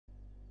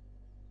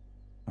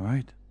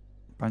Alright.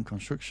 Bank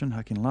construction,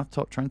 hacking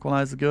laptop,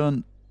 tranquilizer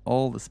gun,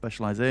 all the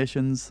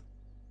specializations.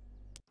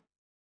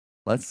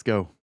 Let's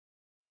go.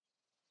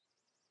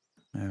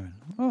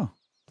 Oh.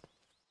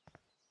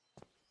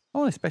 I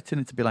wasn't expecting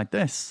it to be like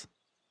this.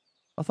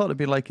 I thought it'd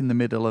be like in the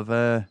middle of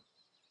I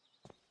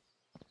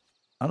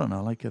don't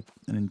know, like an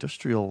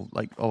industrial,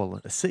 like, oh,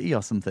 a city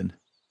or something.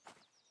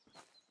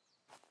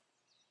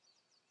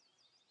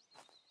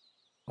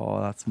 Oh,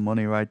 that's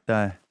money right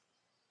there.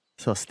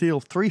 So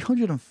steal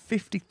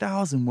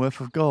 350,000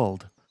 worth of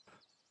gold.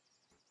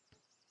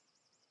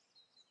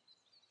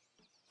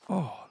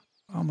 Oh,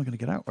 how am I going to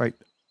get out? Right.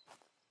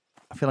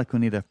 I feel like we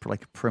need a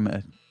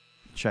perimeter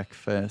check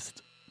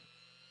first.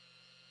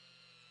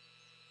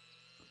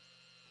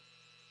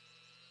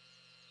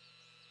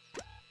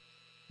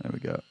 There we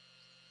go.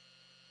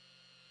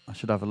 I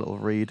should have a little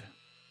read.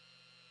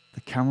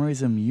 The camera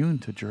is immune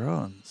to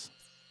drones.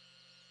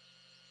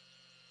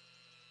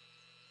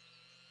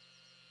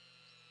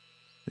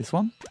 This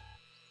one?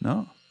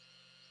 No.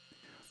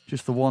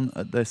 Just the one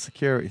at the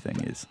security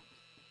thing is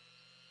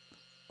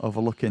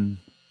overlooking.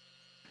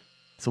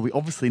 So we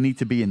obviously need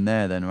to be in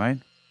there then, right?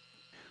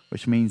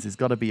 Which means there's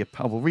got to be a...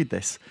 we'll read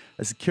this.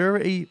 A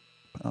security...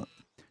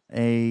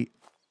 where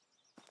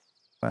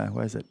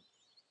is it?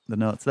 The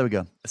notes. There we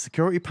go. A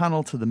security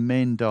panel to the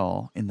main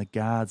door in the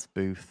guard's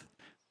booth.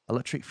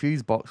 Electric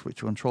fuse box which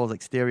controls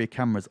exterior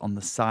cameras on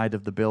the side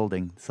of the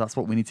building. So that's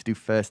what we need to do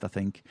first, I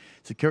think.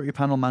 Security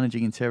panel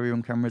managing interior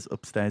room cameras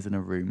upstairs in a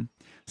room.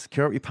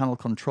 Security panel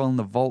controlling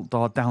the vault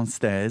door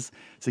downstairs.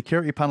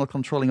 Security panel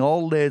controlling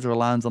all laser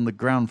alarms on the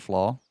ground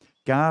floor.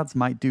 Guards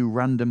might do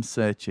random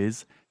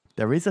searches.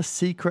 There is a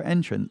secret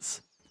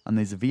entrance. And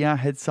there's a VR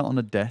headset on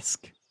a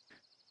desk.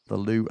 The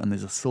loot. And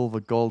there's a silver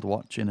gold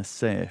watch in a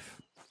safe.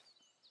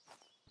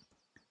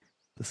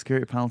 The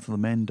security panel to the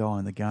main door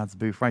in the guard's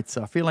booth. Right,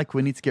 so I feel like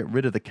we need to get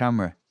rid of the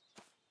camera.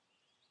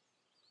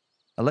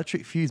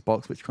 Electric fuse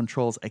box which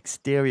controls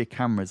exterior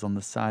cameras on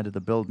the side of the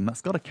building.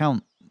 That's got to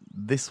count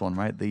this one,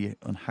 right? The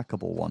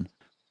unhackable one.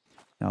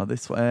 Now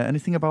this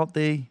anything about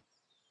the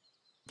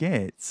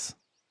gates?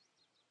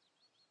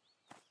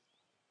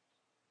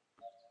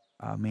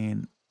 I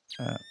mean,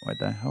 right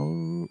there.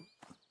 How?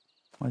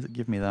 Why does it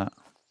give me that?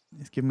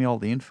 It's giving me all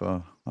the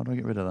info. How do I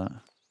get rid of that?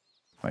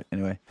 Right,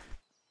 anyway.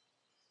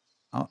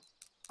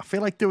 I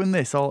feel like doing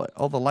this.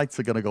 All the lights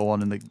are going to go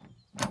on and the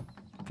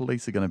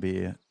police are going to be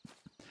here.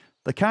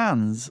 The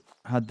cans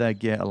had their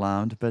gate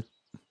alarmed, but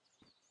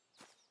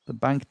the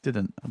bank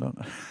didn't. I don't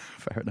know.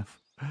 Fair enough.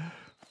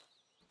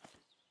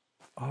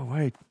 Oh,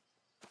 wait.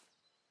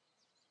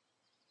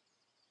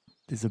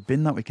 There's a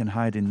bin that we can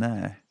hide in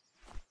there.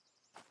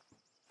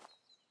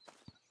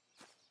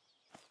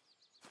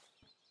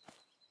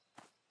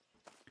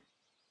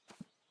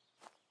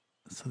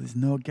 So there's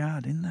no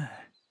guard in there.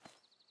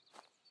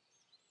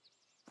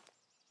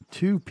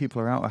 2 people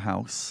are out of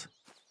house.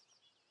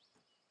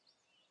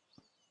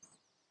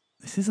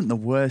 This isn't the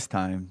worst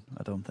time,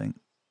 I don't think.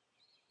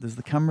 Does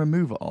the camera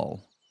move at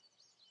all?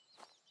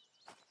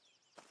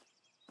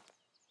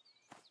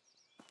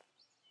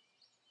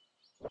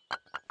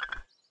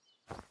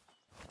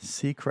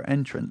 Secret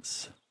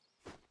entrance.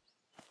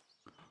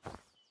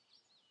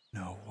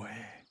 No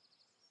way.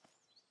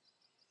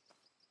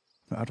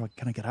 How do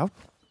can I get out?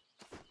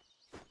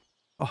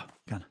 Oh,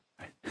 can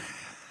I?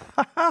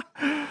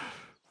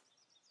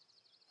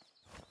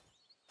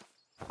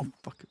 Oh,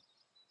 fuck.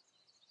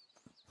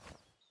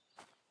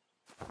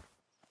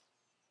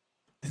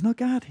 There's no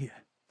guard here.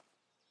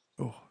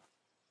 Oh.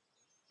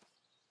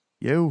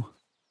 You.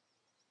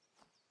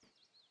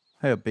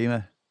 Hey up,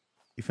 Beamer.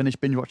 You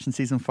finished binge watching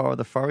season 4 of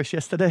The Forest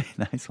yesterday?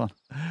 Nice one.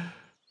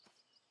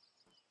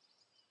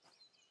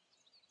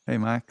 Hey,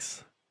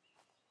 Max.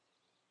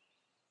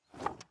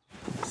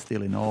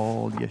 Stealing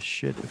all your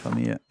shit if I'm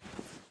here.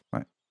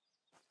 Right.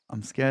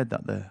 I'm scared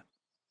that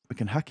we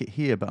can hack it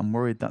here, but I'm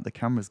worried that the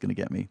camera's going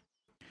to get me.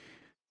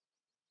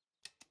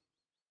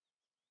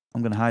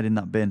 I'm going to hide in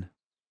that bin.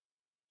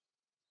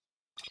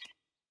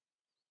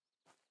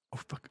 Oh,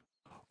 fuck.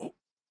 Oh.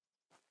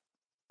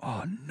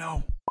 Oh,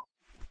 no.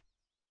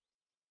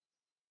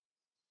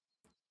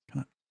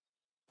 Can I?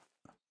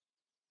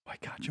 Why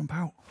can't I jump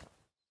out?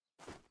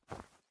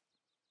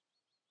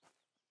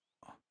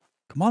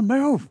 Come on,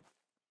 move.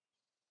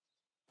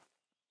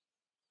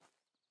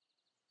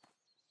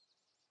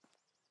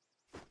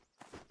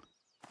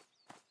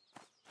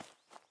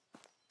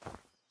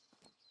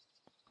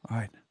 All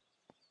right.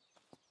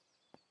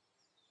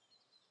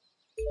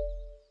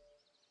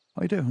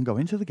 What do you do? And go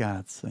into the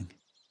guards thing.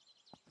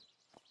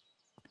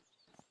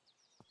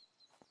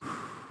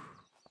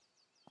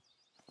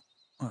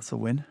 That's a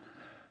win.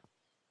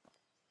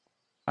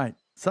 All right.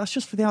 So that's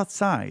just for the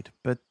outside.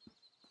 But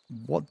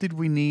what did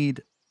we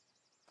need?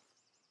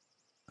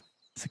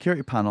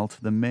 Security panel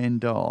to the main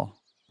door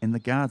in the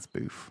guards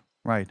booth.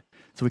 Right.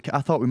 So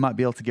I thought we might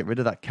be able to get rid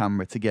of that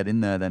camera to get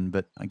in there then,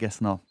 but I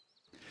guess not.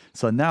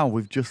 So now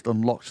we've just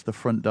unlocked the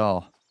front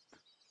door.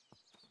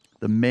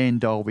 The main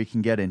door we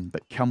can get in,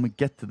 but can we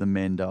get to the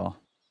main door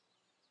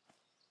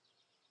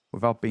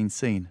without being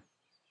seen?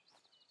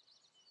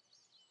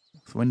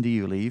 So when do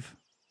you leave?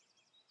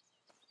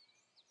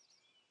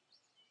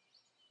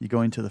 You're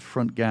going to the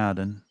front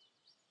garden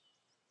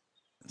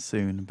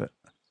soon, but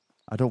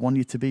I don't want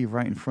you to be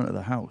right in front of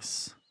the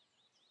house.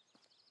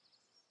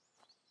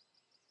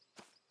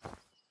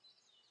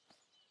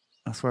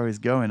 That's where he's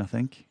going, I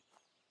think.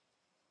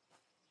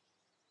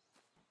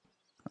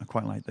 I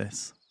quite like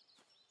this.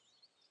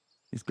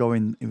 He's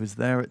going, he was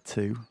there at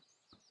 2.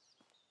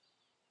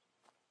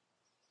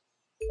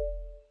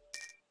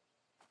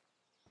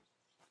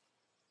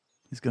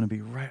 He's going to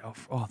be right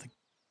off. Oh,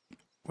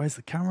 where's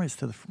the cameras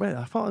to the... Wait,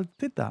 I thought I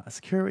did that. A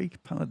security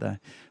panel there.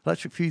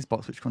 Electric fuse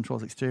box which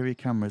controls exterior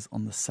cameras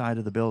on the side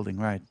of the building.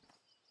 Right.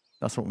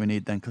 That's what we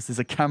need then, because there's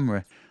a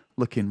camera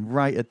looking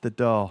right at the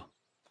door.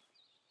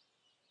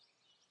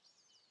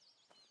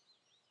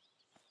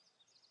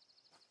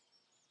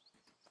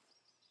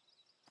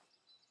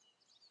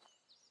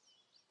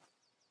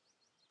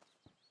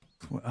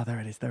 Oh, there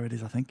it is. There it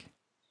is, I think.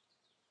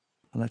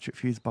 Electric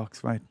fuse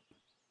box, right.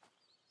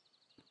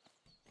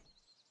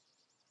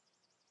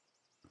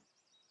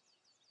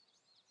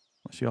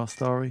 What's your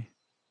story?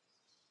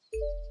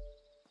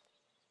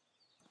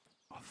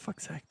 Oh,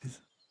 fuck's sake. There's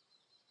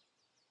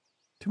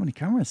too many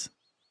cameras.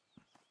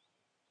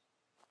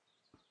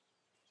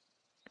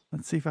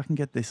 Let's see if I can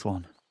get this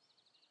one.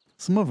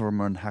 Some of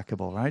them are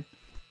unhackable, right?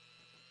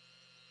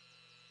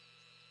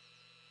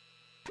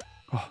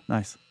 Oh,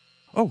 nice.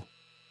 Oh!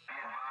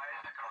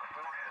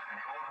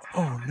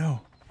 Oh,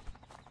 no.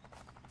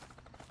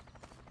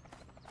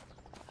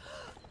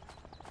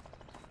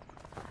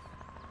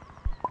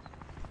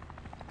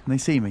 Can they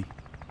see me?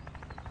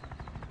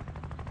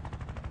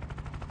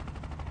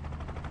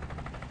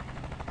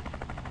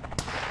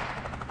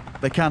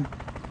 They can.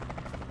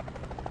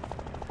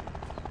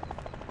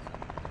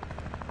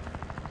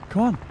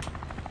 Come on.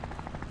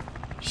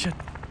 Shit.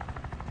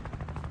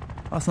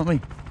 That's not me.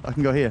 I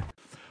can go here.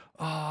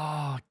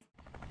 Oh,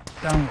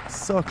 damn,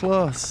 so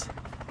close.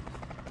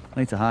 I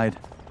need to hide.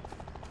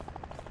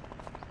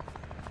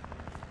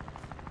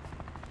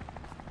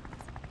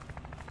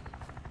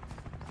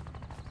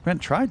 We haven't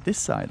tried this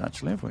side,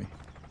 actually, have we?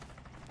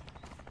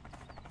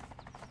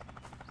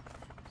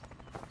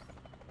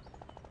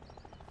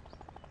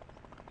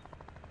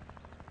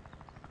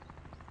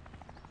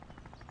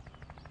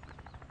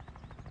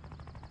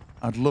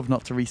 I'd love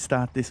not to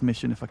restart this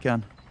mission if I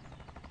can.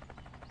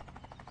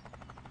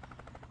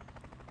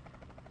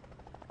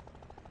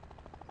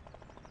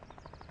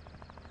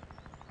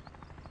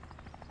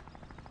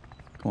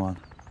 Come on.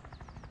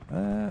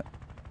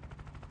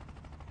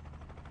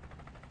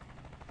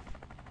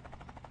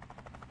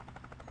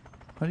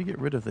 How do you get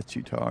rid of the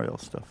tutorial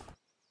stuff?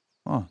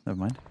 Oh, never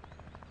mind.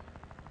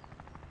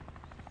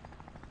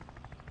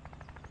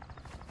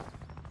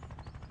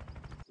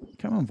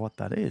 Can't remember what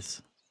that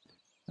is.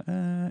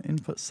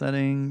 Input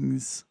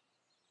settings.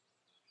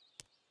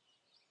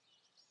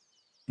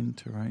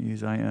 Interact,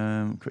 use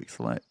item, quick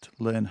select,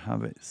 learn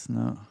habits.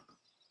 No.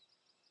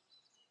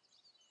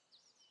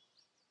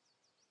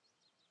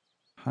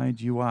 Hide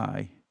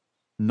UI.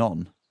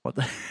 None. What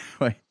the?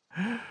 Wait.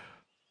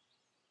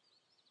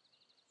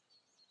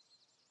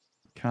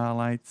 Car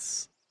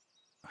lights.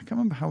 I can't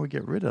remember how we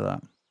get rid of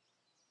that.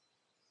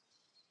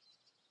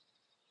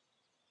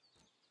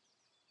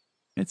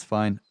 It's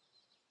fine.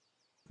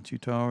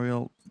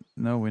 Tutorial.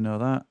 No, we know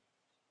that.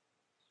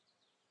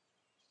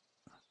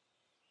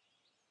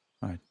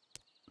 Right.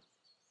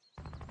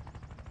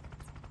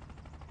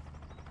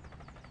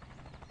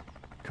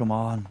 Come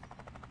on.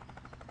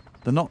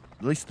 They're not,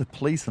 at least the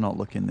police are not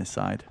looking this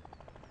side.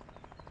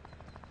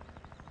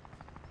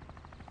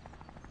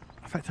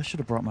 In fact, I should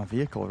have brought my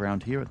vehicle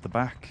around here at the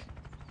back.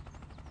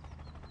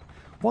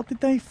 What did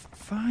they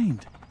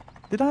find?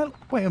 Did I,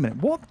 wait a minute,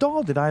 what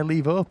door did I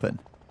leave open?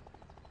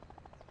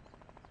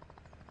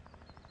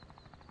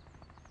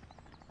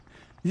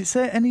 Did it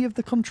say any of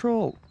the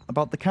control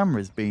about the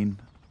cameras being...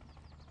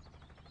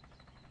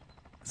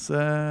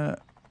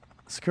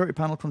 security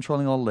panel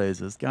controlling all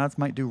lasers. Guards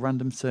might do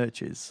random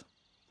searches.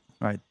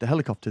 Right, the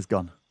helicopter's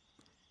gone.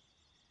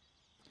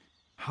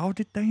 How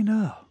did they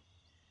know?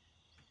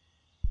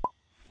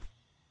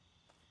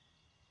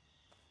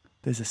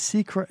 There's a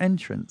secret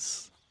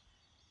entrance.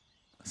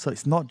 So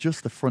it's not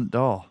just the front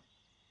door.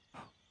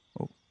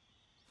 Oh.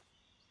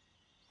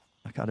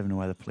 I can't even know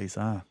where the police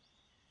are.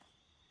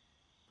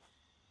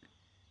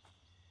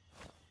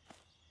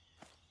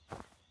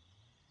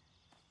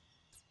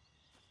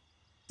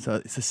 So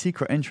it's a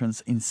secret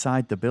entrance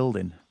inside the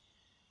building.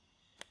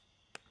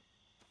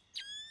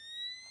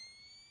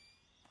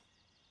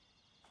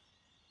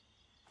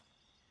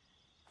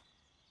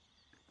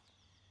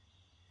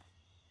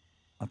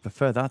 I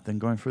prefer that than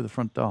going through the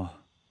front door.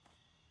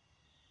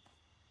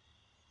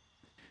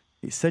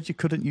 It said you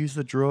couldn't use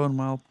the drone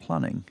while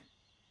planning.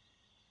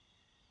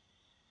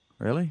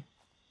 Really?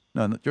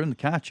 No, during the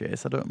car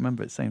chase, I don't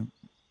remember it saying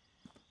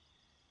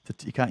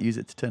you can't use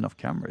it to turn off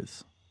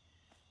cameras.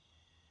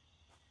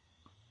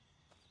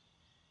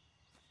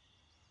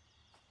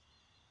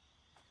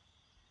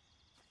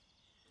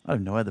 I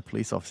don't know where the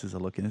police officers are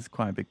looking. It's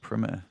quite a big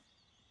perimeter.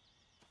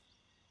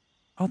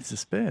 Oh, there's a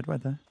spade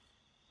right there.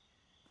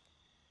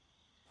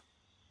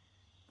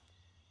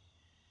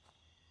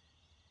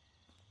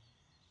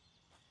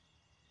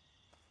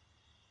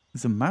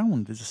 There's a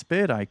mound. There's a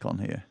spade icon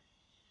here.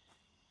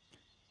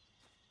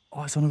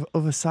 Oh, it's on the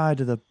other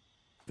side of the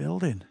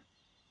building.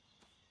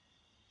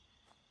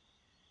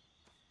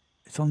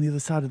 It's on the other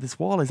side of this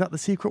wall. Is that the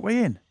secret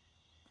way in?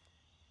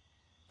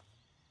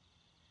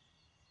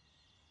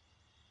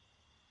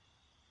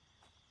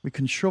 We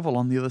can shovel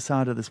on the other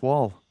side of this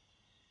wall.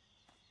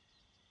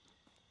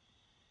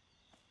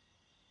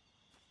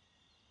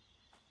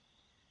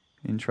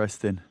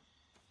 Interesting.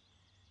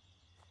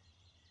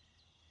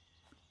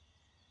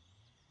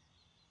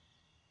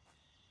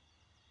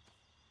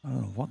 I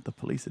don't know what the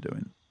police are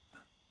doing.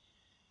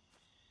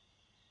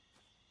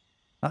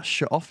 That's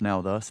shut off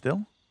now, though,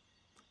 still.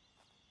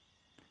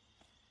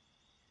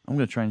 I'm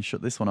going to try and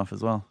shut this one off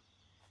as well.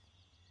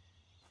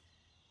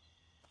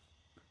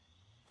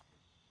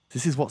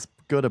 This is what's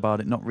good about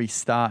it not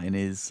restarting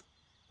is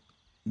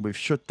we've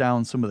shut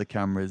down some of the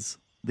cameras.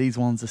 These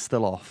ones are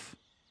still off.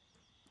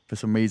 For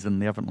some reason,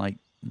 they haven't, like,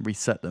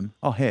 reset them.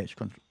 Oh, H.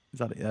 Is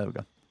that it? There we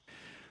go.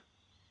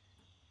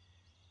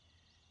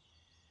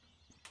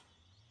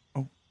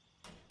 Oh.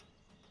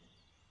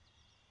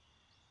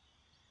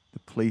 The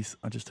police.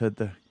 I just heard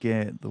the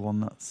gate, the one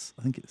that's...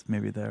 I think it's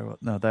maybe there.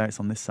 No, there. It's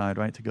on this side,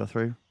 right, to go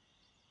through.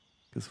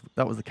 Because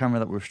that was the camera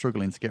that we were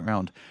struggling to get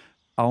around.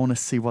 I want to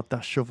see what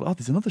that shovel... Oh,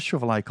 there's another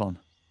shovel icon.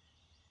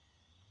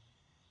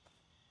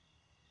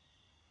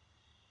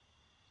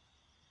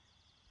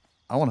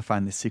 I want to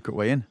find this secret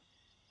way in.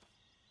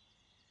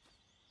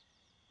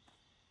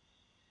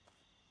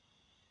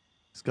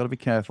 Just got to be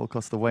careful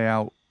because the way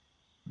out,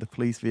 the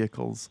police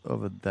vehicle's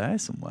over there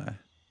somewhere.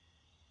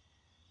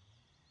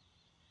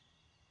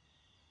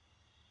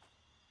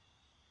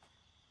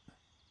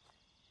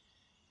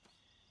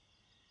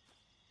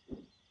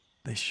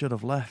 They should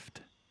have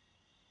left.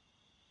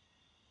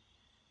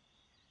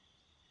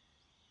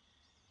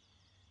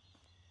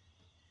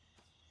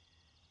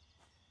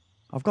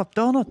 I've got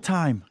donut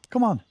time.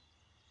 Come on.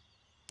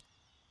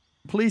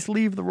 Police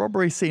leave the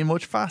robbery scene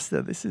much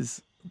faster. This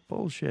is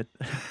bullshit.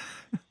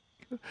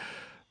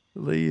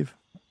 Leave.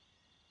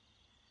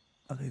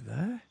 Are they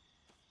there?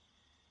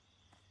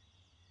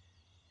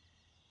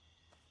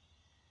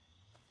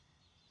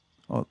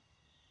 Oh.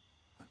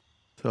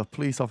 So a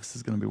police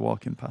officer's going to be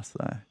walking past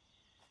there.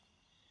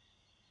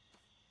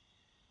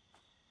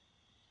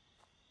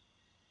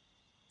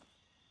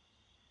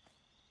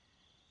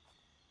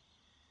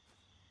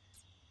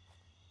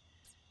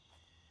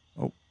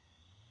 Oh.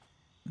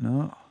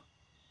 No.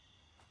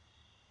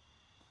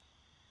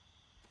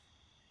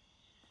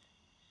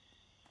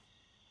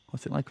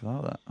 What's it like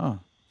without that? Oh.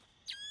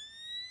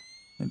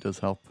 It does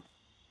help.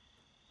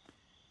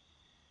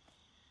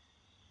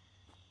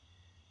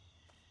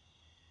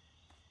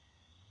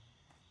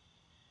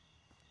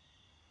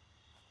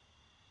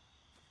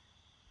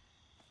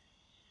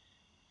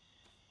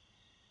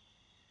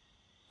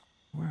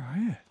 Where are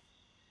you?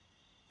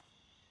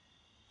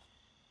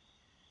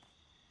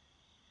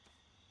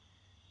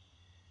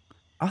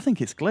 I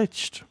think it's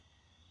glitched.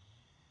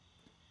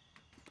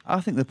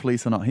 I think the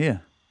police are not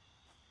here.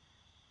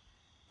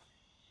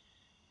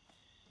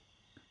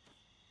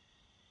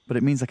 But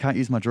it means I can't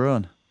use my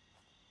drone.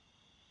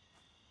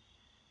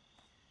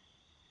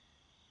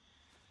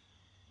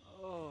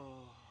 Oh.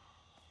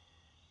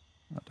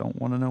 I don't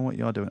want to know what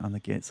you're doing. And the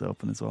gate's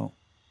open as well.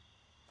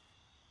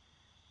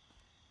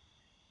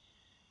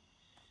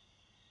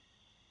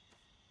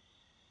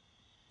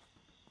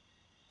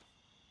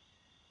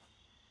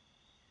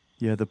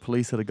 Yeah, the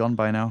police had gone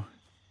by now.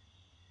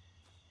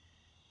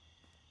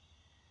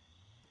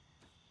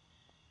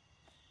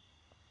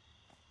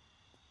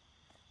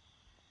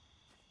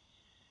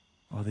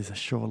 Oh, there's a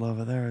shovel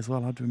over there as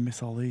well. How do we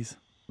miss all these?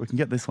 We can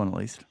get this one at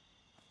least.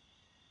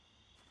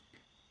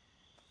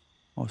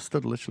 Oh, I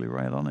stood literally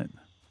right on it.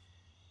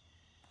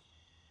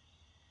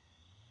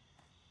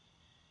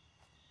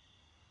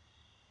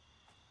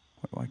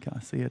 Why can't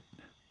I see it?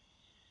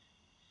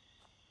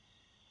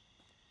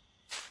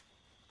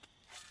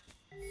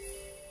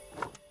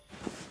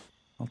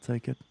 I'll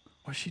take it.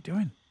 What's she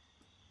doing?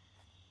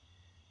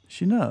 Does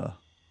she know?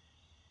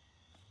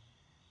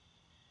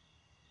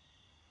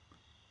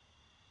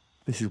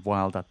 This is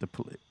wild that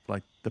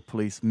the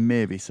police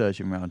may be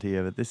searching around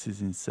here, but this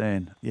is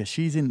insane. Yeah,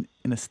 she's in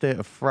a state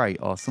of fright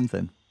or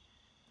something.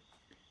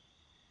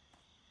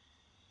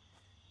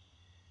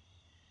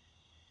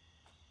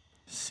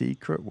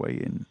 Secret way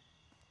in.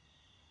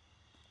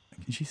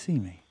 Can she see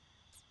me?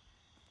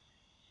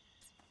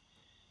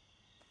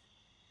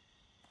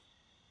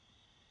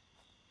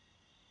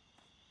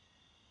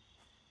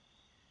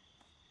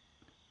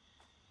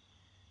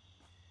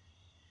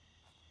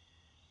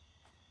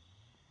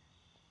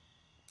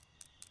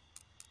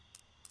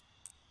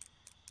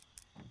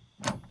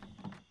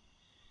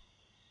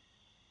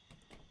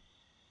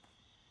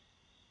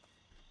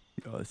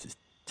 Oh, this is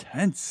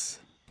tense.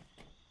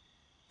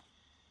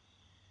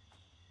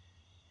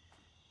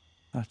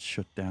 That's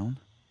shut down.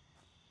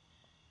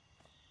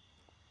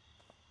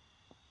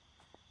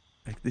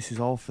 This is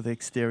all for the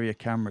exterior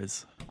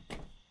cameras.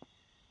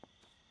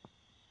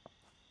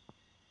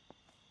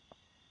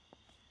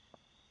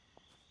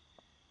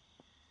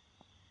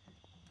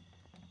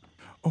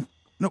 Oh,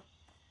 no.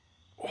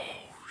 Oh,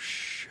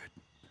 shit.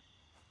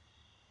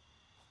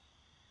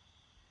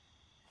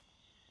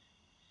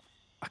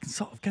 I can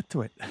sort of get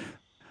to it.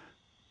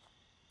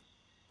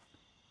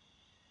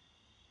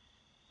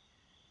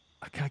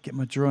 I can't get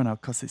my drone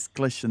out because it's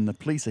glitched and the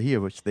police are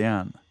here, which they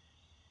aren't.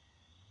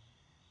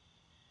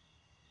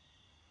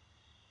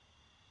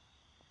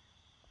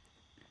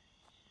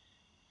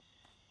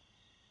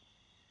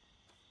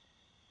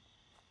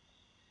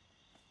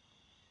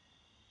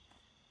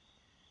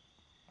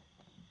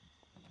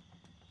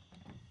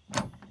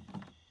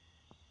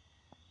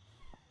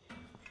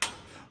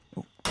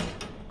 Oh.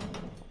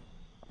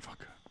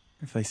 Fuck.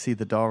 If they see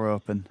the door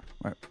open.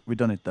 Right, we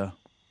done it though.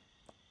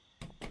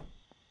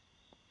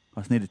 I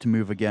just needed to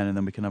move again and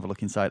then we can have a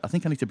look inside. I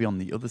think I need to be on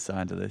the other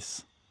side of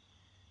this.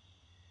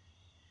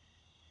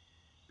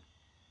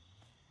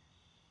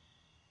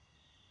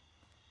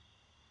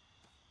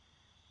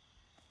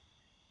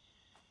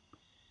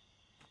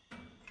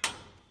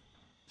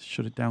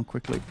 Shut it down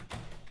quickly.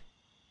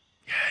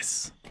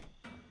 Yes!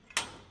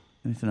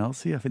 Anything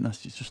else here? I think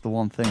that's just the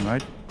one thing,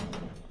 right?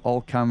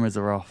 All cameras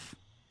are off.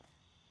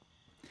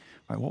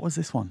 Right, what was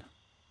this one?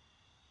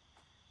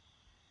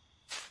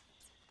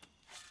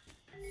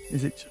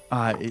 Is it...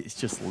 it's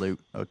just loot.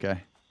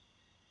 Okay.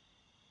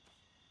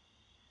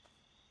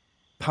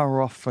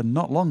 Power off for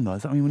not long, though.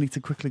 Does that mean we need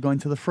to quickly go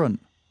into the front?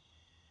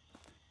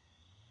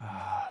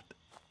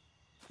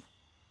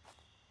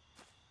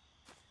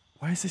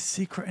 Where's this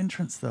secret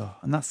entrance, though?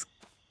 And that's...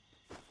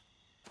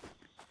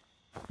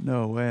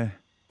 No way.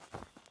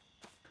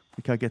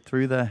 We can't get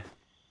through there.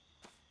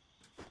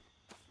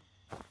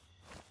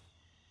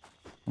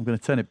 I'm going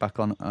to turn it back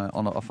on,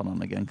 off and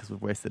on again because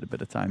we've wasted a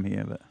bit of time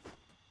here, but...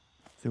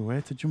 Is there a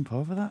way to jump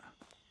over that?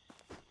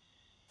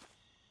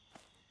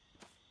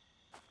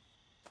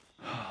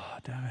 Oh,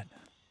 damn it.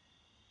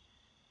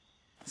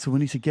 So we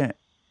need to get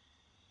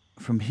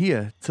from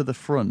here to the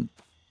front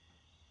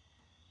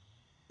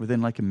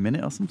within like a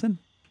minute or something?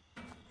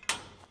 As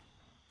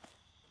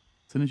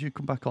soon as you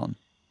come back on.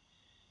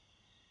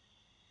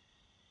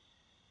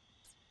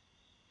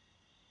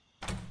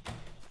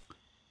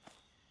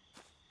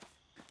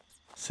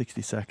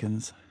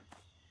 $60.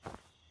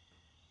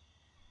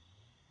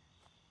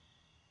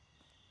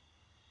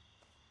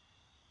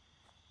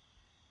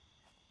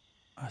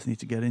 I just need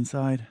to get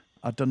inside.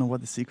 I don't know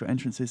what the secret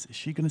entrance is. Is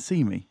she going to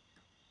see me?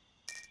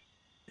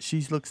 She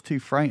looks too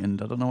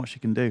frightened. I don't know what she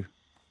can do.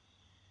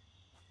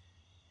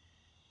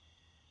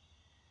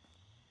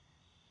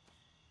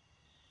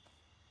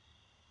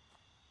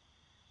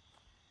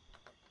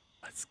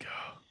 Let's go.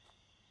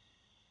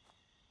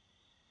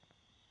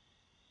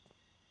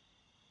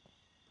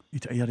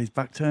 He had his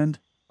back turned.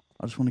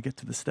 I just want to get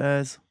to the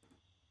stairs.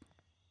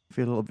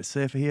 Feel a little bit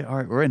safer here. All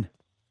right, we're in.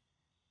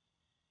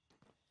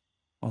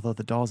 Although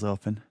the door's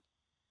open.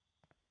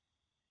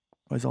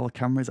 Where's all the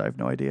cameras? I have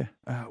no idea.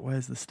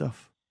 Where's the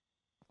stuff?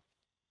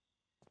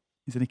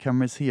 Is there any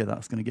cameras here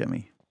that's going to get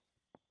me?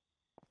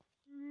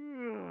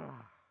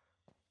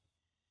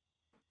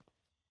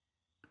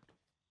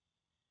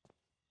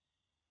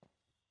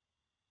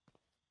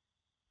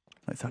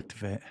 Let's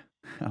activate.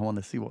 I want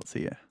to see what's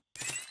here.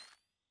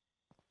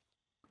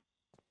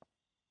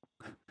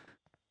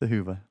 The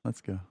Hoover. Let's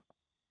go.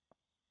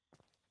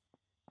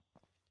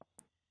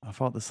 I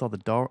thought they saw the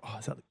door. Oh,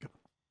 is that the...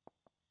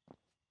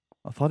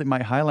 I thought it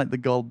might highlight the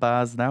gold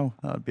bars now.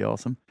 That would be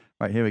awesome.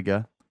 Right, here we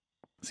go.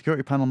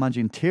 Security panel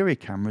managing interior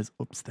cameras.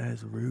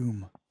 Upstairs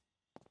room.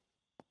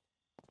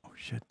 Oh,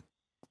 shit.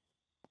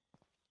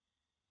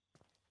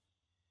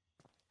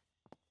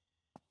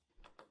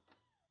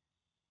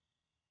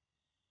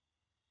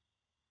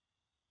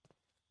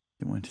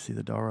 Didn't want to see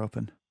the door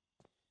open.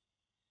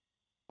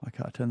 Why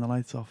can't I turn the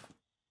lights off?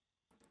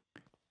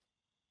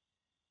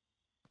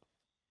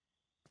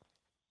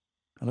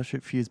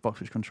 Electric fuse box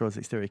which controls the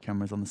exterior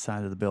cameras on the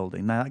side of the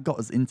building. Now that got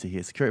us into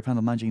here. Security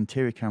panel managing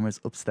interior cameras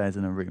upstairs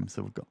in a room.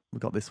 So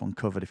we've got this one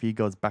covered. If he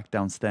goes back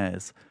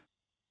downstairs,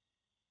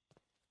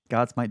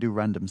 guards might do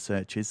random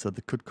searches, so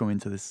they could come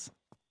into this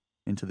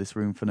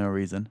room for no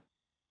reason.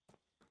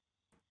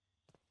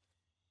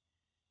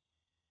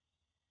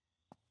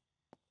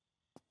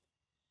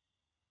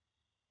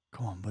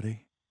 Come on,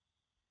 buddy.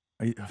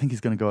 I think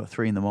he's going to go at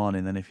 3 in the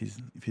morning. Then if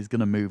he's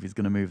going to move, he's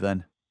going to move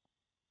then.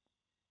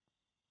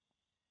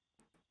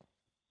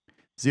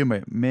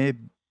 Zuma,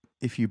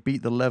 if you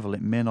beat the level,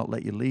 it may not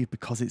let you leave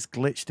because it's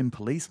glitched in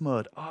police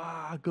mode.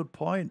 Ah, good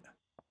point.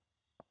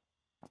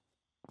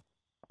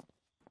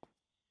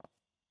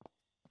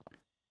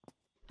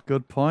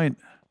 Good point.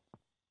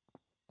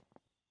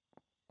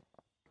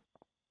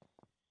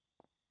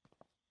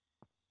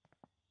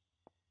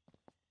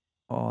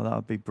 Oh, that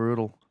would be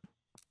brutal.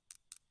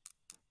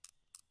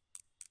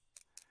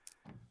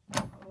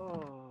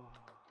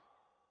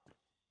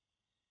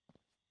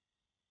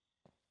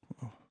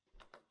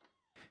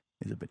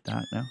 It's a bit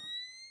dark now.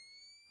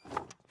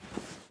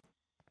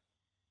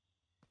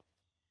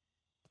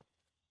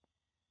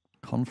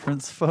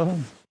 Conference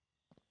phone.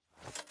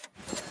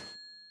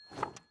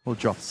 We'll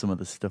drop some of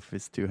the stuff if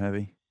it's too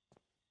heavy.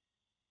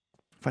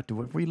 In fact,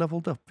 have we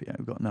leveled up? Yeah,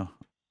 we've got no.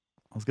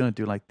 I was going to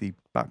do like the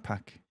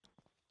backpack.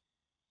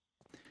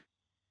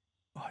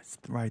 Oh, it's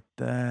right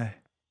there.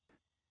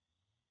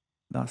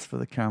 That's for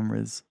the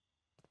cameras.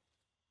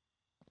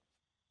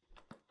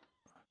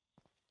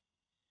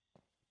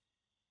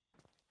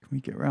 Can we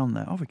get around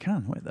there? Oh, we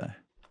can. Wait there.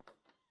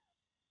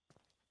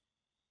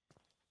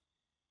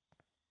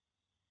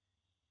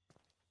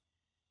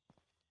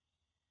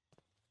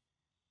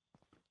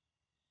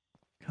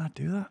 Can I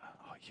do that?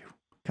 Oh, you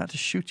can't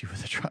just shoot you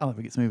with a trowel if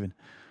it gets moving.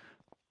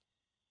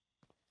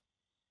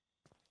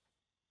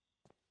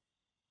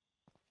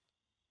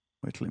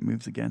 Wait till it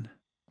moves again.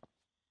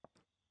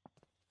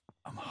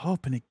 I'm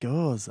hoping it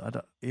goes.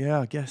 Yeah,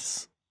 I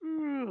guess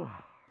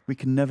we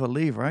can never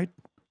leave, right?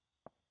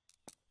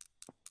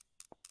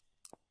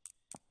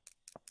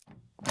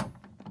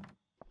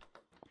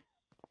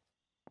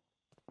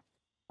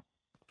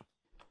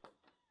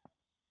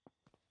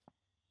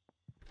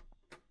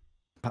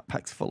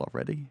 Backpack's full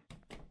already.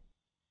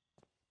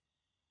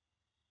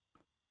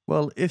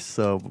 Well, if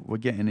so, we're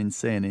getting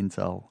insane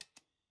intel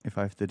if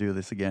I have to do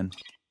this again.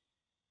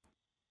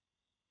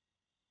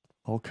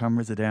 All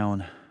cameras are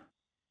down.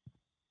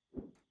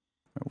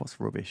 What's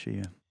rubbish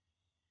here?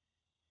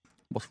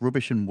 What's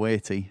rubbish and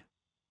weighty?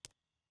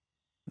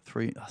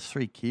 That's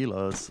 3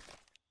 kilos.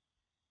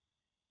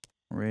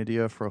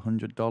 Radio for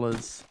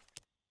 $100.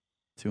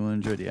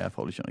 200. Yeah, I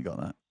probably shouldn't have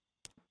got that.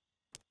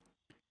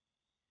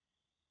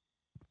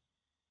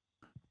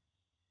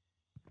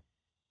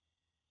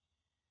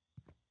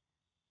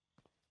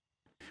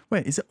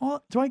 Wait, is it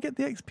all? Do I get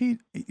the XP?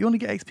 You only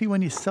get XP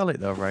when you sell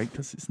it though, right?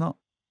 Because it's not.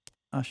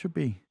 I should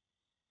be.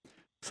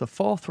 So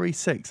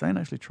 436. I ain't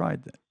actually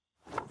tried that.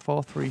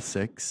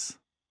 436.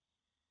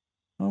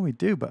 Oh, we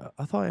do, but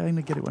I thought I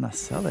only get it when I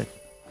sell it.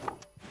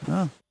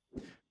 No.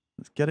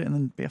 Let's get it and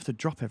then we have to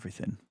drop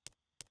everything.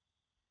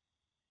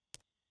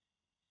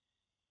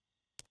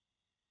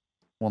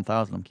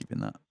 1,000, I'm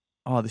keeping that.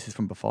 Oh, this is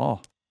from before.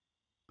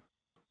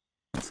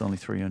 It's only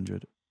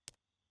 300.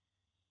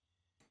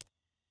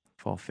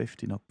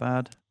 450, not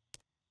bad.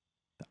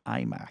 The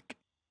iMac.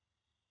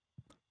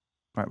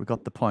 Right, we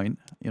got the point.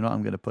 You know what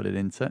I'm going to put it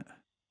into?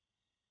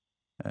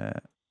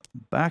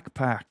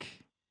 Backpack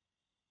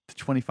to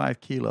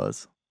 25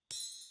 kilos.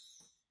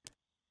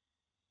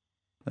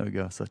 There we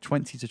go. So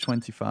 20 to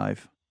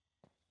 25.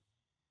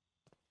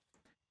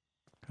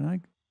 Can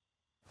I?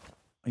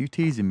 Are you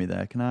teasing me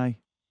there? Can I?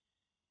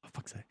 Oh,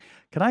 fuck's sake.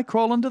 Can I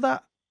crawl under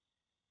that?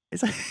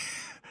 Is that?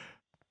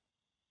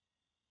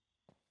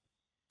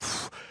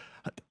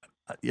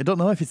 I don't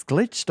know if it's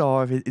glitched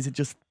or if is it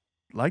just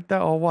like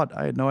that or what.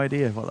 I had no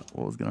idea what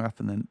was going to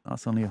happen then.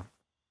 That's only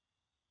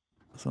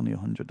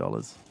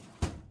 $100.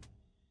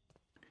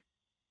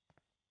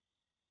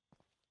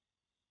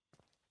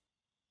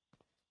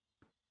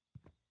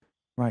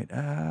 Right.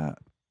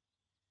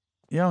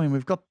 Yeah, I mean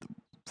we've got.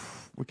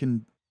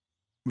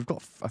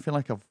 I feel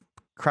like I've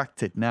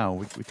cracked it now.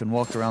 We can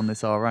walk around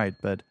this all right,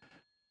 but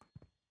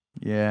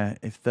yeah,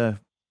 if the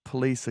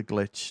police are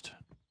glitched.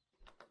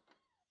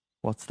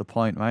 What's the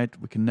point, right?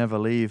 We can never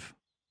leave.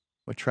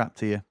 We're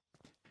trapped here.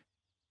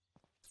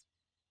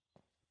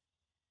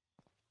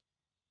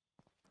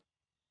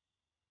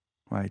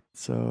 Right,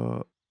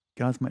 so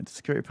guys, make the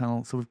security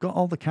panel. So we've got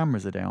all the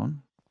cameras are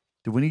down.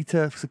 Do we need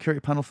to security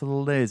panel for the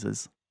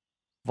lasers?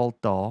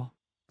 Vault door.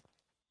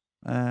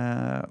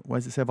 What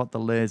does it say about the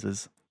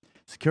lasers?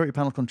 Security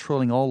panel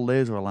controlling all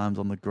laser alarms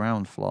on the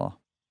ground floor.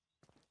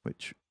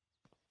 Which,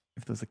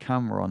 if there's a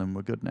camera on them,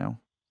 we're good now.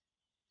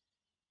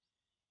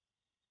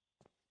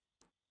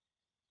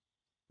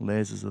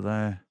 Lasers are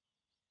there.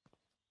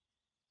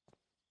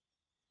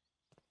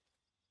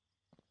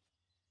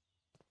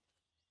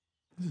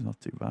 This is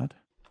not too bad.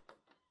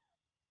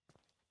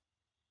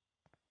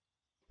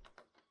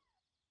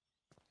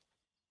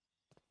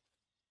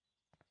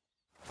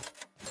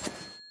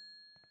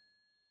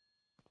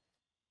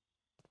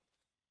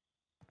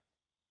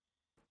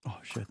 Oh,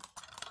 shit.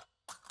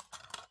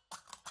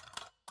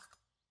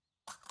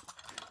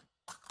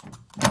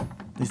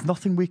 There's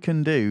nothing we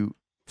can do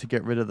to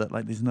get rid of that.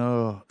 Like, there's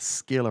no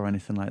skill or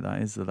anything like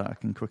that, is there, that I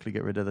can quickly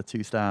get rid of the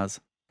 2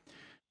 stars?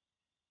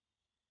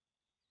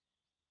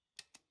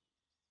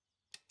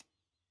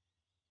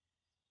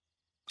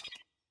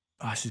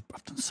 Oh,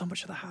 I've done so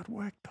much of the hard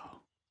work, though.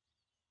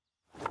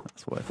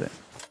 That's worth it.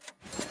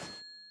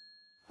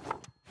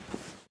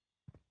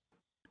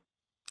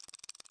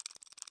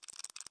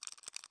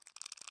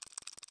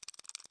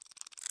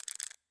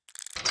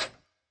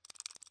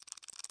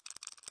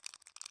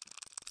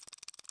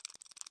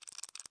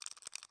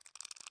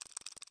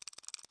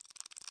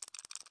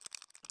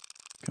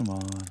 Come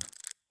on.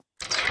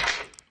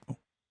 Oh.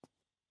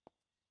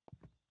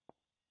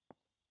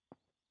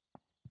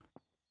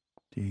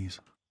 Jeez.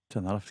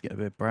 Turn that off to get a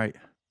bit bright.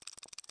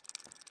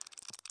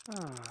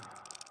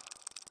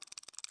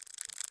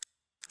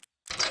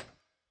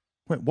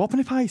 Wait, what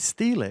if I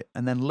steal it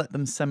and then let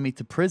them send me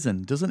to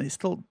prison? Doesn't it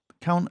still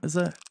count as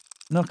a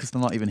No, because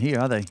they're not even here,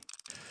 are they?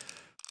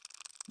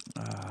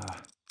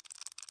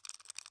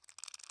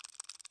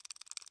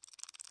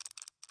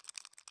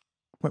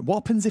 Wait, what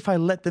happens if I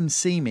let them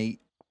see me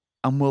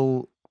and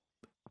will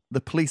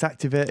the police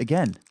activate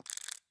again?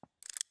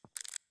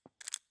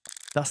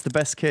 That's the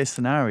best case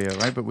scenario,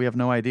 right? But we have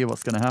no idea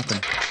what's going to happen.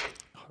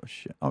 Oh,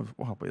 shit. Oh,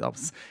 wow, but it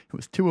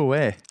was 2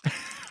 away.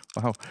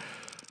 Wow.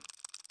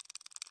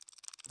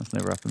 That's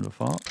never happened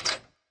before.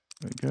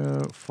 There we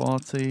go.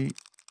 40.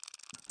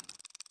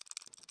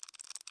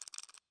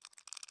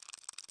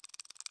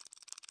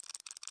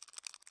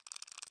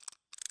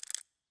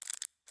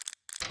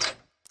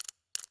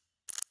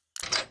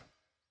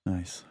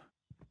 Nice.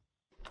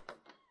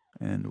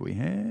 And we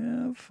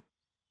have...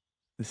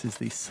 This is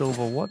the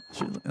silver watch.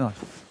 No,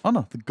 oh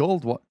no, the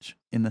gold watch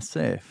in the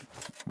safe.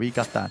 We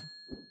got that.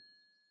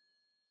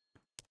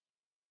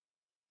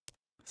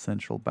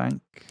 Central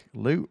bank.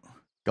 Loot.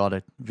 Got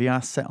it.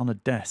 VR set on a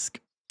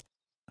desk.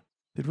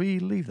 Did we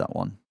leave that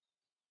one?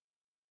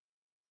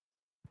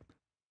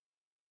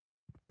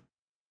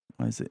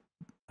 Why is it?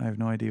 I have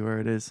no idea where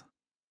it is.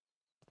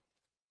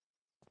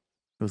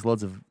 There's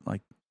loads of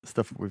like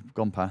stuff we've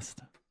gone past.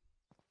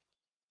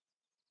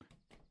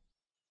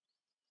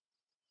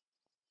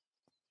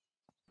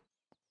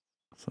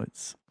 So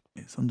it's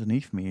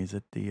underneath me. Is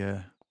it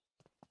the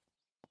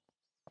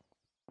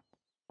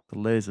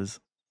lasers?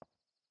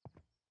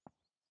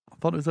 I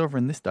thought it was over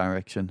in this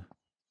direction.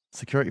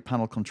 Security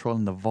panel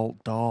controlling the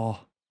vault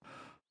door.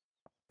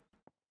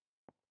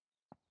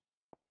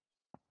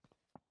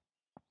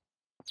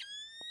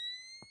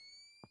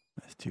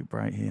 It's too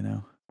bright here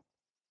now.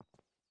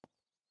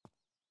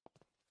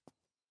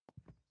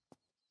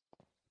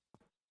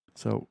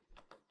 So,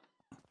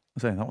 I'm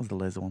saying that was the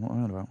laser one. What am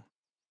I on about?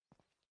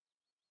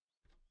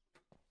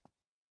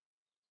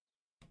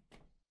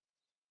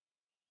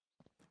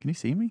 Can you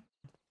see me?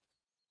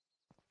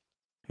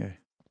 Okay.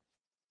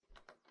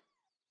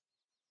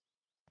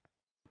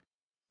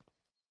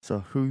 So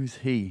who's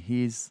he?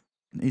 He's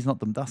not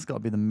the. That's got to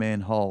be the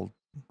main hall.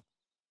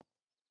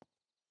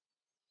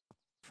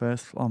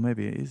 First floor. Oh,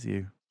 maybe it is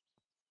you.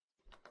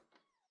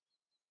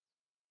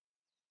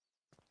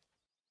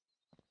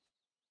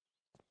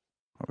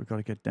 Oh, we've got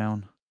to get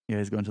down. Yeah,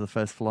 he's going to the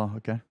first floor.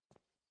 Okay.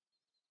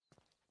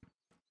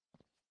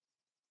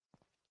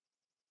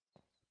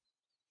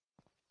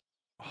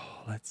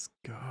 Oh, let's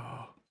go.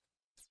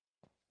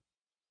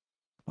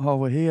 Oh,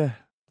 we're here.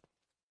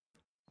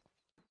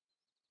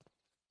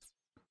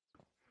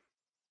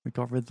 We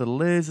got rid of the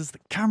lasers, the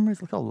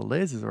cameras. Look at all the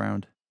lasers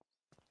around.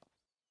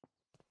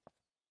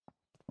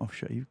 Oh,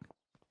 shit. You.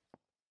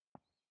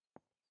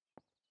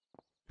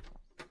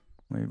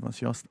 Wait,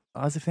 what's yours?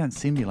 As if they hadn't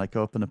seen me, like,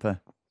 open up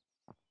a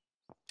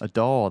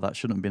door that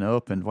shouldn't have been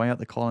opened. Why aren't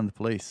they calling the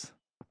police?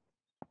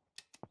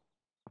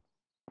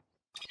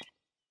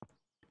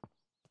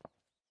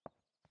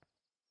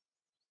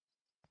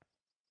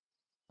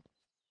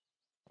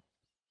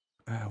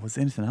 Was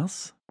there anything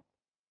else?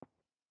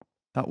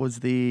 That was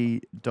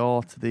the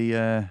door to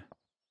the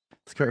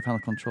security panel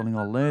controlling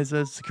all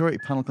lasers. Security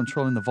panel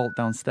controlling the vault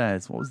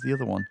downstairs. What was the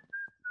other one?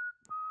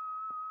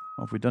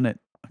 Oh, have we done it?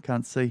 I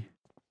can't see.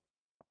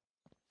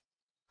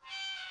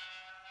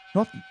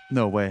 What?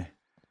 No way.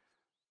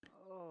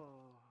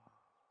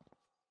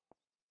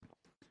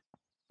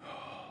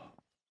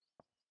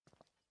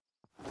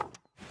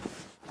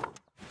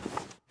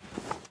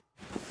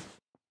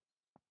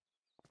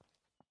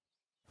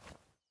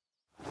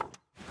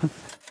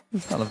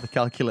 I love the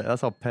calculator.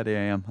 That's how petty I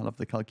am. I love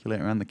the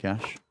calculator and the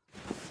cash.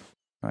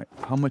 Right,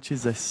 how much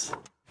is this?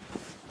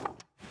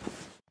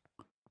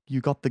 You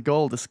got the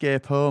gold.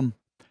 Escape home.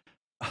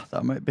 Oh,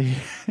 that might be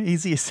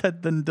easier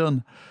said than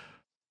done.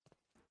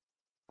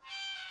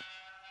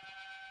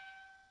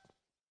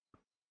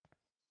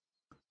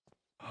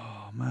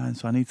 Oh man,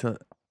 so I need to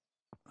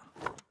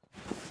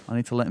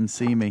let him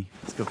see me.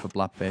 It's good for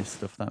black base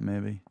stuff, that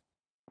maybe.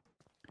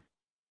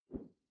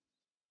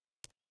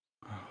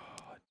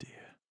 Oh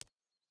dear.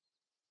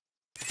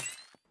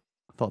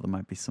 I thought there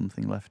might be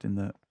something left in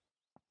there.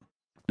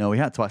 No, we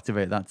had to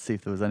activate that to see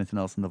if there was anything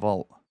else in the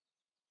vault.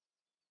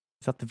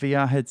 Is that the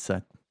VR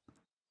headset?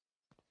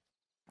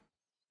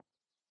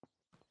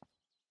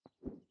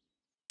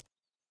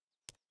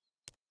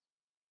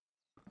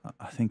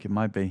 I think it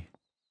might be.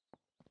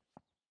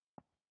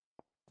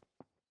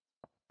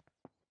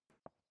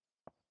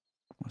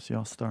 What's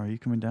your star? Are you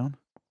coming down?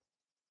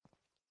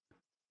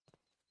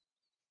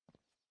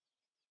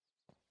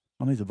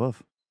 Oh, he's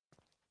above.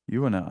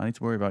 You are not. I need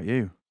to worry about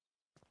you.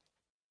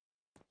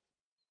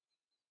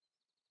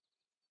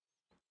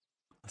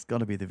 That's got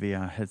to be the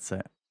VR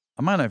headset.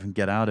 I might not even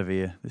get out of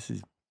here.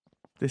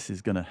 This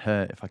is going to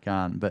hurt if I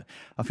can't. But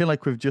I feel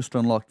like we've just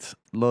unlocked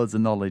loads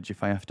of knowledge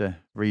if I have to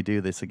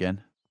redo this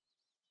again.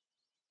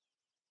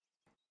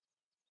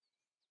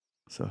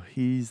 So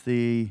he's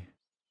the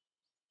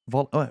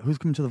vault. Oh, who's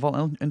coming to the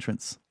vault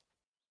entrance?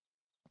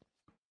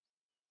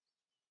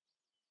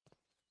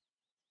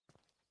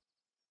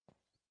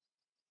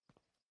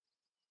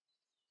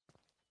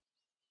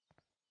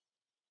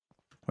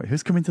 Wait,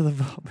 who's coming to the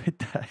vault?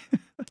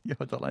 Yo,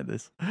 I don't like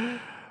this.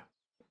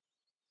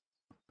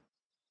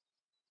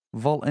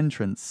 Vault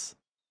entrance.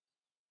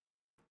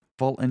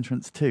 Vault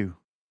entrance 2.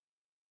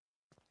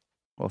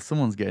 Well,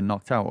 someone's getting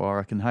knocked out, or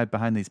I can hide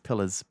behind these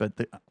pillars. But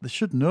they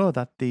should know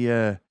that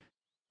the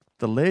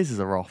lasers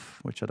are off,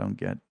 which I don't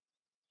get.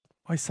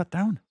 Oh, he sat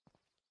down.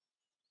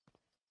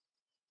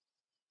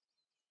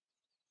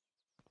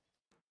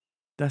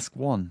 Desk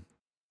 1.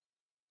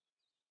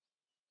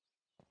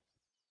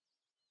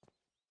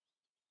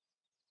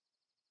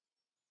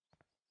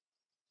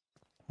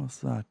 What's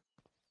that?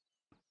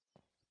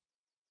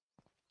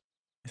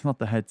 It's not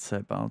the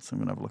headset bounce. I'm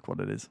going to have a look what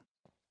it is.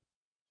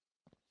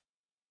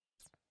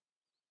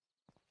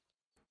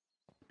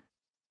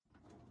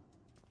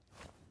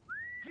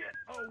 Get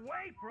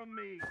away from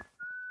me!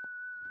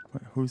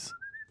 Wait, who's...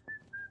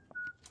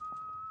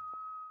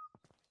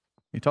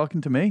 You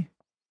talking to me?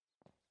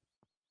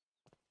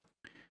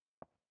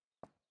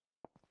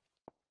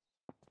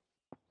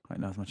 Right,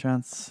 now's my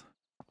chance.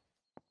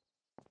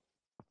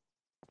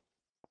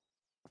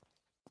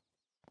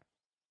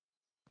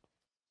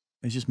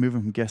 He's just moving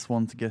from guest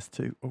 1 to guest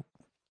 2. Oh,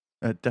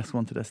 desk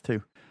 1 to desk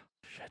 2.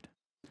 Shit.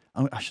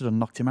 I should have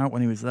knocked him out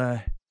when he was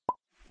there.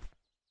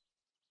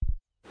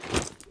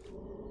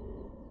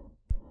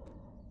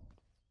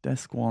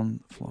 Desk 1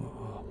 floor.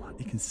 Oh man,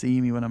 he can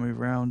see me when I move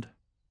around.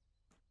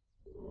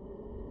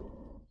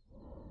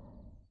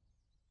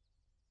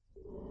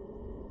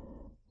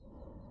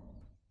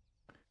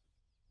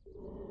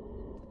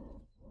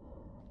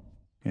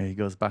 Yeah, he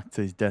goes back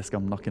to his desk.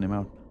 I'm knocking him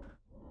out.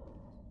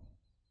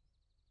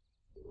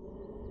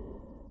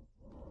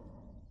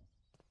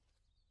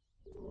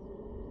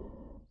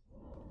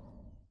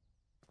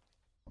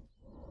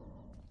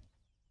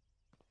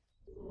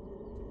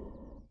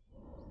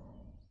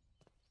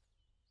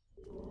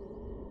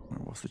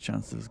 What's the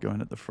chances of going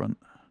at the front?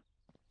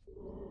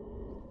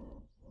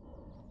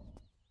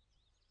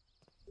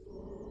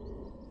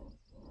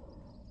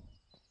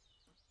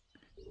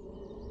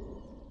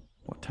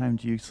 What time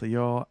do you... So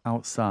you're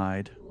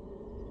outside.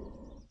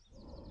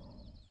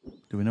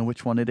 Do we know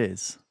which one it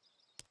is?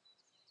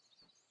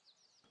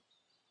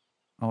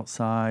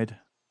 Outside.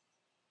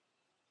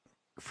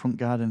 Front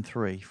garden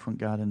 3. Front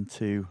garden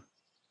 2.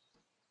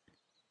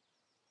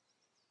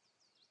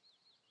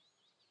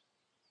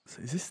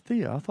 So is this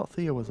Thea? I thought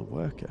Thea was a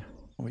worker.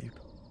 Oh, wait.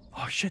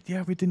 Oh shit,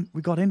 yeah, we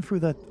got in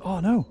through the...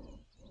 Oh no.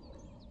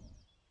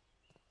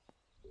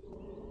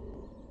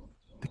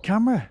 The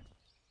camera.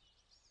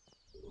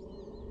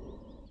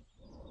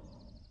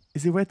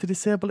 Is there a way to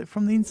disable it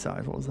from the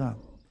inside? What was that?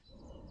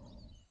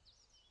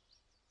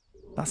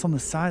 That's on the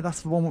side.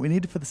 That's the one what we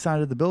needed for the side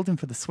of the building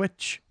for the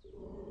switch.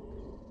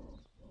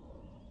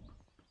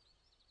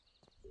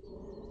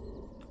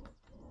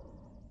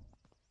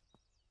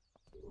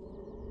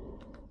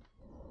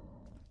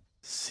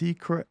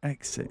 Secret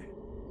exit.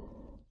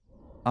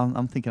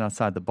 I'm thinking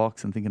outside the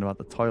box. I'm thinking about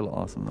the toilet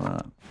or something like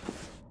that.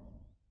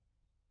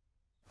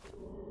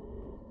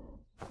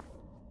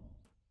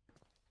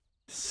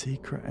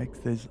 Secret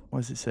exit.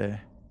 What does it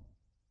say?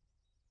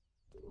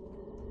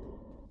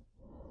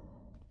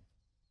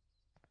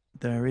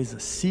 There is a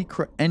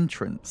secret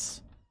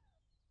entrance,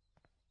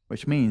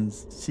 which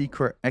means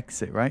secret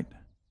exit, right?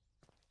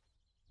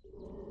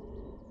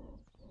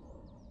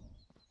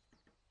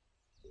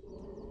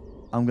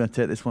 I'm going to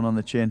take this one on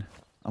the chin.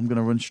 I'm going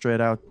to run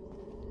straight out.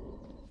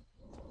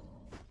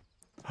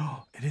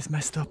 Oh, it is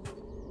messed up.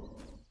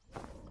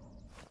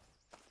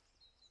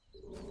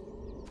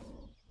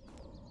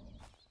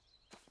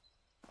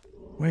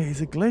 Wait,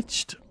 is it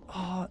glitched?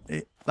 Oh,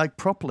 like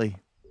properly.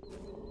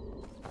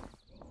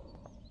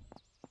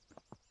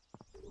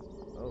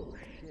 Oh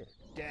shit.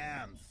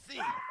 Damn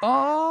thief!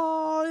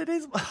 Oh, it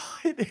is.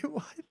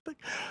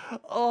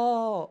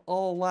 Oh,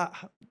 all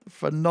that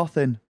for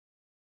nothing.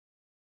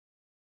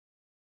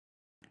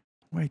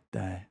 Wait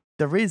there.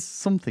 There is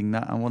something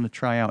that I want to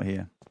try out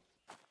here.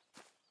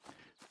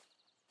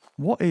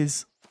 What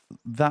is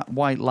that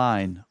white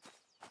line?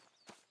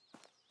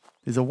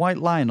 There's a white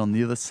line on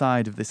the other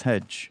side of this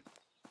hedge.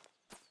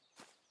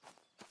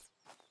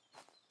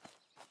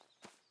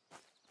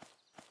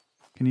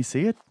 Can you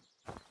see it?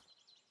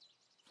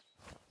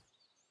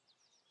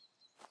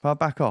 If I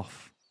back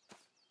off.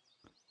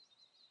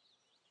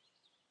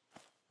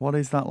 What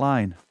is that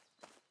line?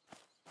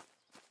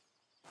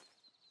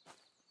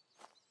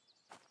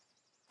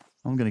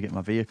 I'm going to get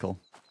my vehicle.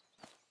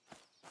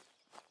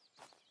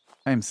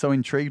 I am so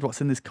intrigued what's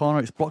in this corner.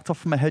 It's blocked off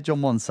from a hedge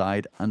on one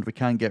side and we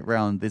can't get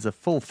round. There's a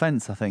full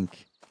fence, I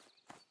think.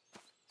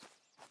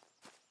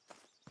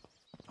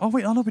 Oh,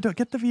 wait. Oh, no, we don't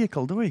get the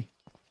vehicle, do we?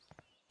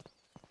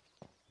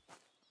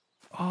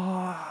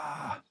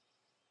 Ah, oh,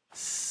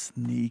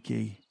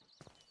 sneaky.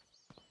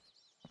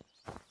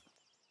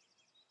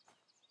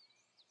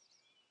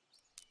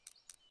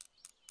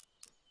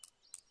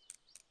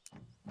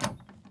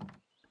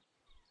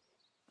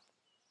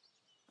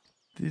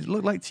 Did it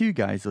look like to you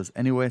guys there's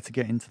any way to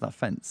get into that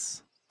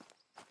fence?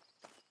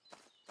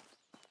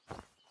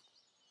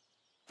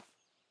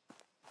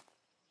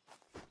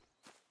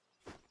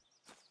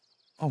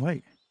 Oh,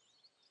 wait.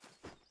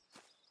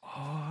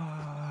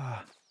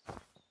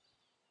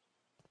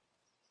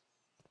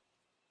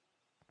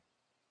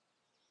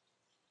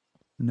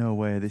 No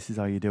way, this is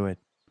how you do it.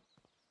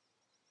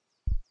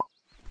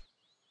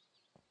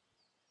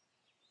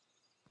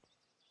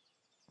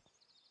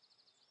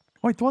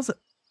 Wait, was it?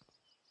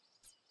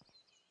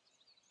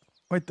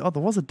 Wait, oh,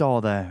 there was a door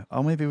there.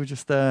 Or maybe we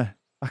just, I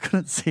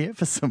couldn't see it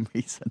for some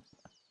reason.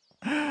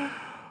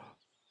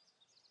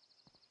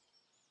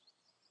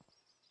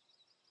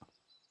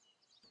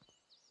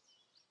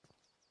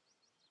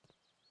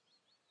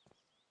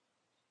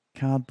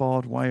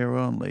 Cardboard wire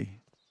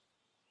only.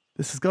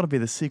 This has got to be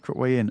the secret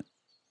way in.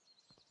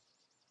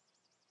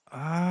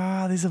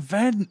 Ah, there's a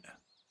vent.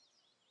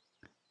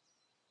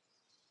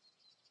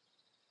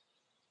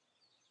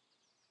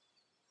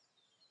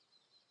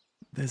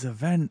 There's a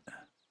vent.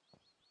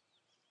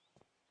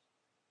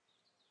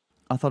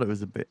 I thought it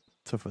was a bit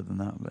tougher than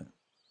that, but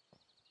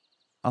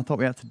I thought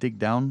we had to dig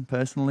down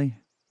personally,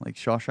 like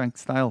Shawshank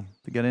style,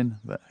 to get in,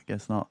 but I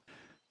guess not.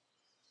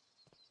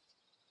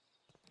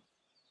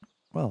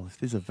 Well, if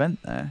there's a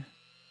vent there.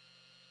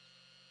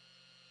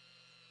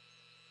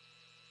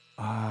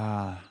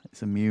 Ah,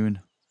 it's immune.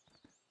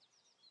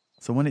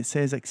 So when it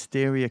says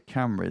exterior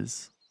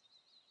cameras,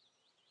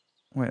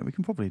 wait, we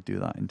can probably do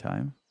that in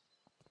time.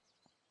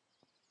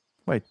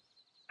 Wait.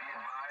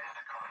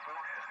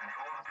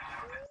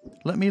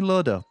 Let me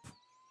load up.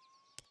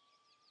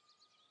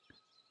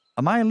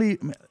 Am I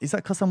is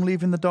that because I'm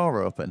leaving the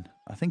door open?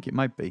 I think it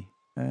might be.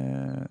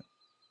 I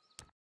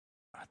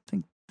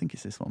think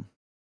it's this one.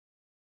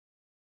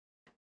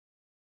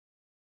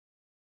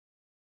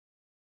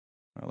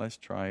 Well, let's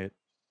try it.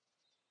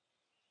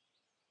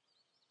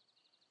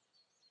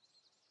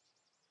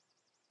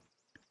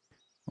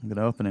 I'm going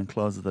to open and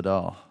close the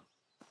door.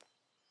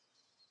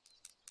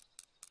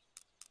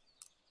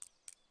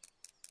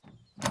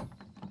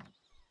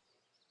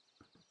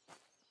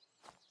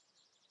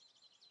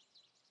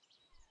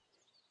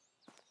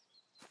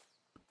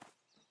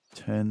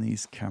 Turn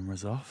these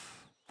cameras off.